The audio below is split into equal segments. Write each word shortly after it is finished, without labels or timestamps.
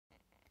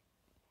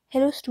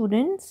Hello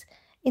students,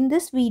 in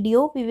this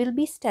video we will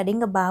be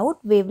studying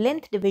about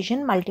wavelength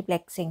division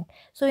multiplexing.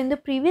 So in the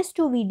previous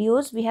two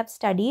videos we have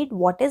studied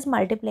what is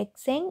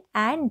multiplexing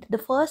and the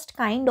first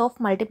kind of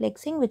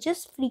multiplexing, which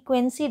is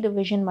frequency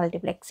division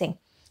multiplexing.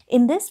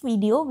 In this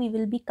video we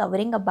will be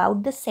covering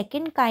about the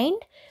second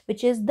kind,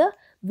 which is the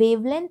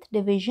wavelength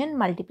division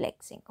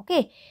multiplexing.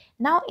 Okay,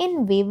 now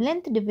in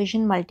wavelength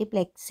division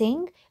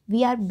multiplexing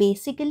we are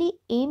basically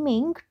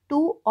aiming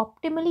to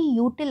optimally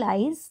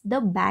utilize the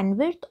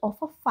bandwidth of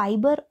a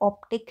fiber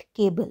optic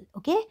cable.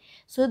 Okay,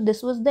 so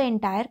this was the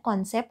entire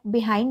concept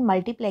behind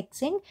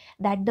multiplexing,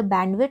 that the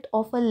bandwidth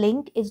of a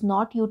link is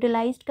not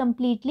utilized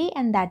completely,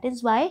 and that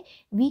is why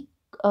we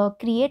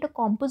create a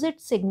composite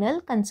signal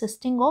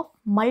consisting of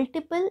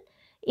multiple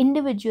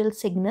individual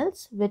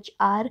signals which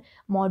are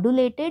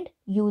modulated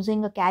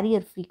using a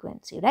carrier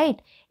frequency,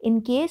 right?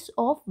 In case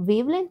of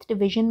wavelength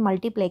division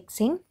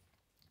multiplexing,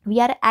 we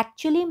are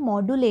actually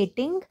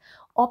modulating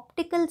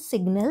optical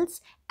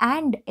signals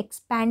and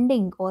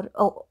expanding or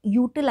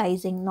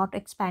utilizing, not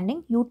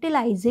expanding,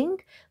 utilizing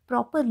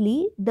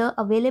properly the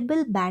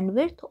available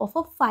bandwidth of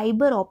a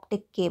fiber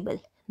optic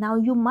cable. Now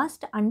you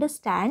must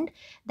understand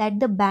that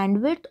the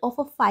bandwidth of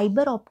a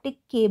fiber optic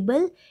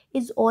cable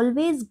is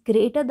always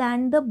greater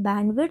than the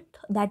bandwidth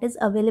that is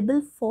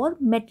available for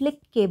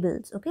metallic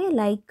cables, okay,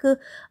 like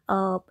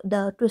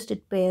the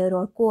twisted pair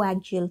or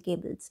coaxial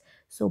cables.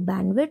 So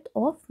bandwidth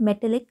of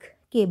metallic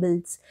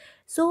cables.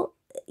 So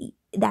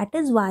that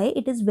is why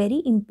it is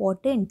very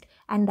important,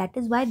 and that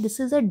is why this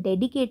is a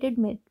dedicated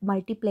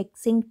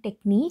multiplexing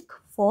technique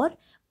for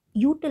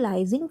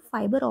utilizing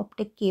fiber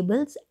optic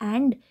cables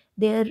and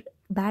their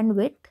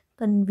bandwidth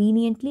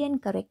conveniently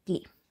and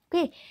correctly.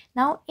 Okay,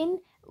 now in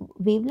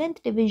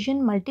wavelength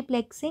division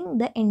multiplexing,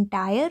 the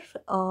entire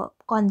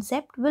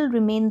concept will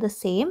remain the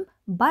same,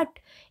 but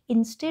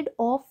instead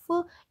of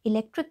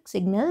electric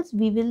signals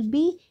we will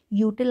be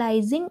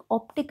utilizing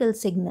optical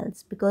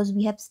signals, because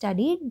we have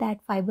studied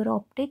that fiber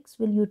optics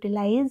will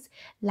utilize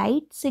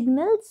light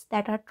signals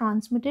that are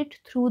transmitted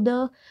through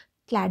the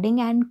cladding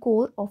and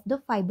core of the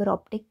fiber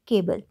optic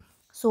cable.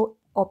 So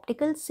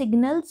optical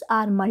signals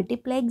are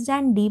multiplexed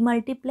and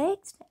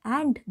demultiplexed,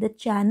 and the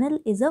channel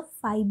is a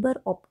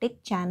fiber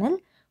optic channel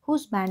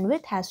whose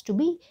bandwidth has to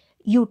be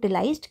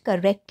utilized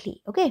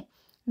correctly. Okay,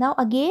 now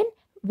again,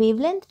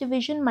 wavelength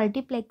division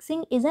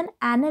multiplexing is an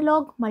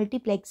analog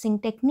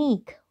multiplexing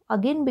technique,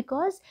 again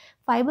because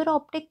fiber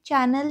optic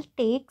channel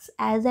takes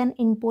as an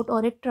input,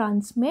 or it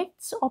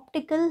transmits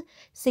optical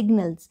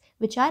signals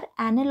which are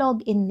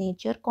analog in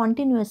nature,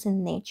 continuous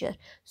in nature.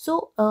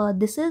 So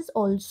this is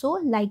also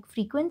like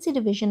frequency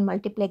division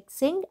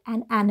multiplexing,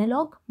 an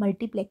analog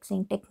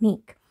multiplexing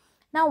technique.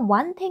 Now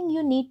one thing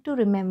you need to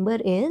remember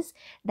is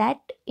that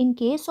in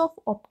case of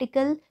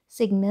optical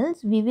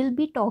signals we will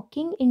be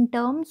talking in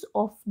terms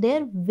of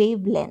their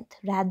wavelength,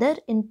 rather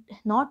in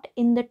not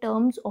in the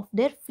terms of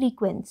their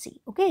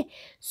frequency. Okay,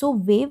 so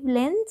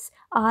wavelengths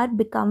are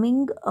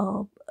becoming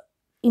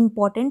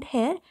important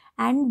here,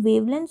 and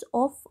wavelengths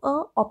of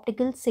a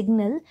optical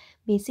signal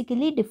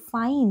basically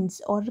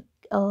defines or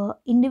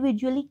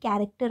individually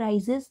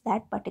characterizes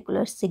that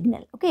particular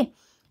signal. Okay,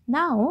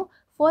 now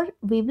for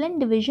wavelength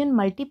division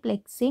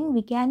multiplexing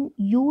we can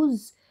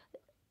use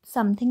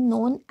something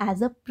known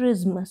as a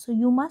prism. So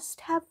you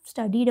must have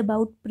studied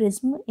about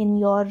prism in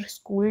your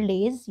school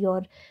days,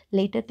 your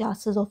later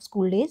classes of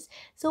school days.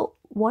 So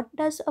what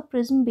does a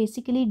prism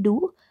basically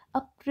do?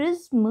 A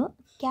prism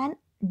can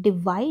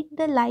divide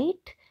the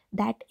light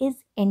that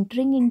is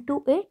entering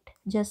into it,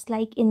 just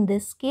like in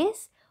this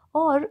case,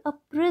 or a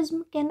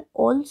prism can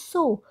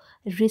also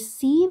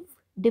receive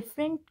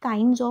different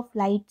kinds of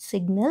light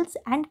signals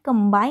and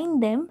combine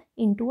them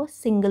into a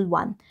single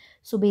one.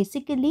 So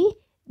basically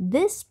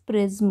this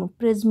prism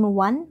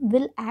 1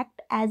 will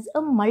act as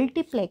a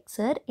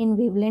multiplexer in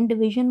wavelength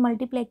division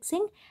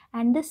multiplexing,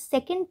 and the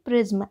second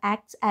prism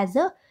acts as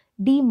a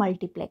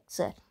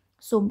demultiplexer.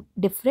 So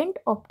different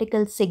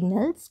optical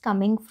signals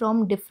coming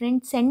from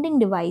different sending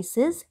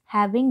devices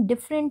having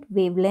different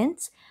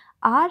wavelengths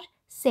are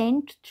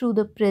sent through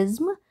the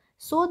prism,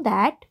 so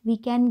that we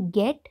can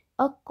get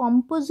a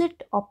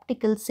composite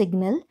optical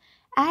signal,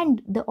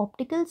 and the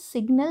optical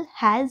signal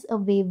has a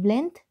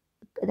wavelength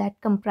that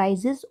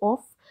comprises of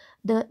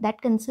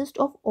that consists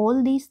of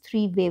all these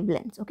three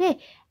wavelengths. Okay,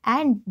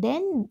 and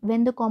then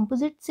when the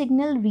composite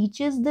signal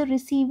reaches the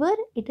receiver,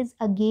 it is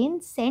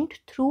again sent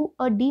through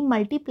a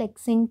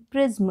demultiplexing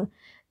prism.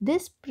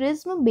 This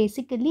prism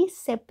basically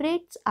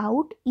separates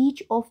out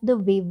each of the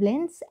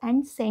wavelengths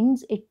and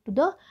sends it to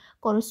the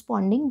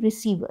corresponding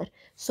receiver.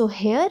 So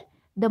here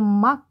the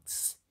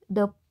mux,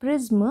 the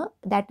prism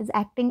that is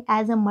acting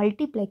as a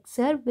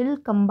multiplexer, will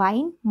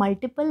combine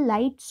multiple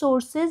light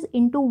sources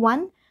into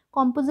one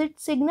composite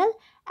signal,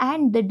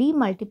 and the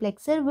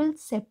demultiplexer will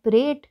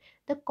separate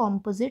the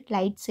composite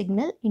light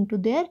signal into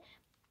their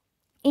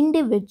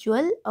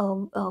individual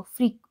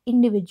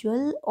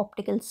individual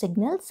optical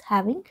signals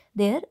having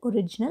their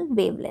original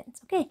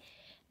wavelengths. Okay,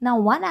 now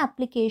one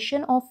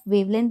application of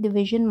wavelength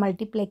division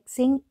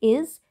multiplexing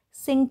is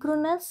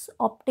synchronous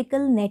optical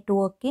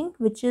networking,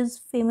 which is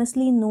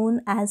famously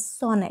known as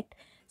SONET.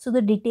 So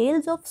the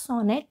details of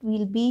SONET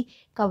we'll be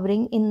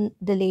covering in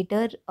the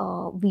later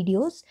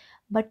videos.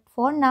 But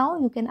for now,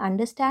 you can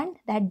understand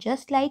that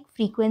just like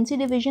frequency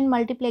division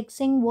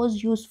multiplexing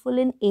was useful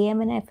in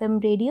AM and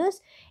FM radios,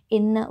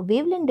 in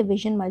wavelength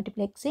division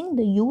multiplexing,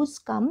 the use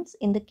comes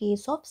in the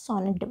case of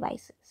SONET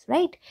devices,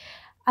 right?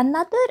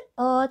 Another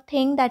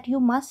thing that you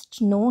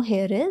must know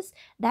here is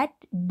that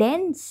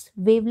dense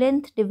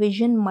wavelength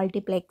division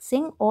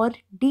multiplexing, or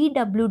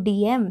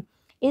DWDM,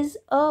 is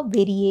a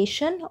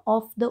variation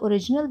of the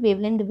original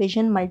wavelength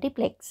division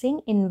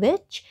multiplexing in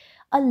which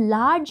a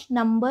large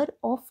number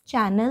of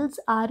channels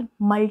are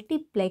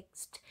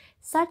multiplexed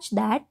such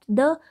that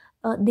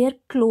their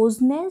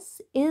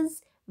closeness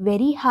is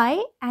very high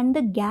and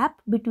the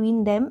gap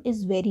between them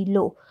is very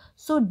low.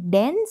 So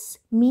dense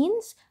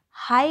means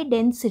high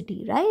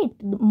density, right?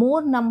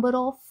 More number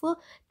of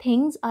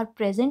things are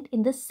present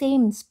in the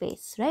same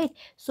space, right?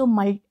 So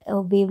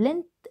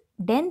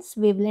dense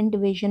wavelength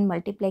division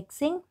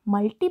multiplexing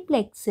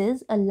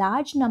multiplexes a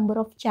large number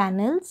of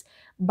channels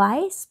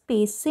by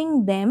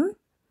spacing them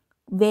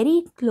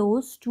very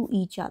close to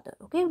each other,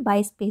 okay?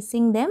 By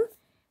spacing them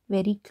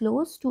very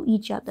close to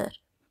each other.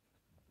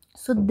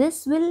 So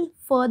this will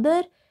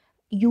further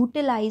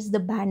utilize the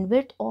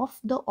bandwidth of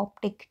the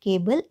optic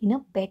cable in a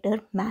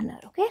better manner,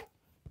 okay?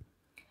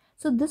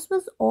 So this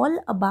was all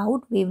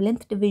about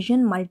wavelength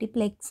division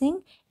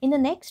multiplexing. In the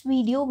next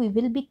video, we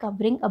will be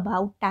covering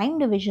about time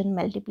division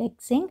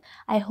multiplexing.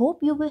 I hope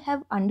you will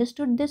have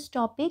understood this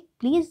topic.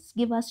 Please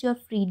give us your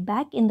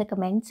feedback in the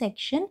comment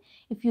section.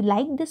 If you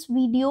like this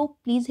video,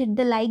 please hit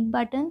the like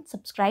button,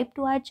 subscribe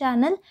to our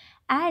channel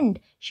and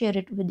share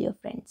it with your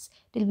friends.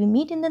 Till we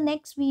meet in the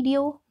next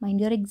video,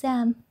 mind your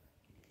exam.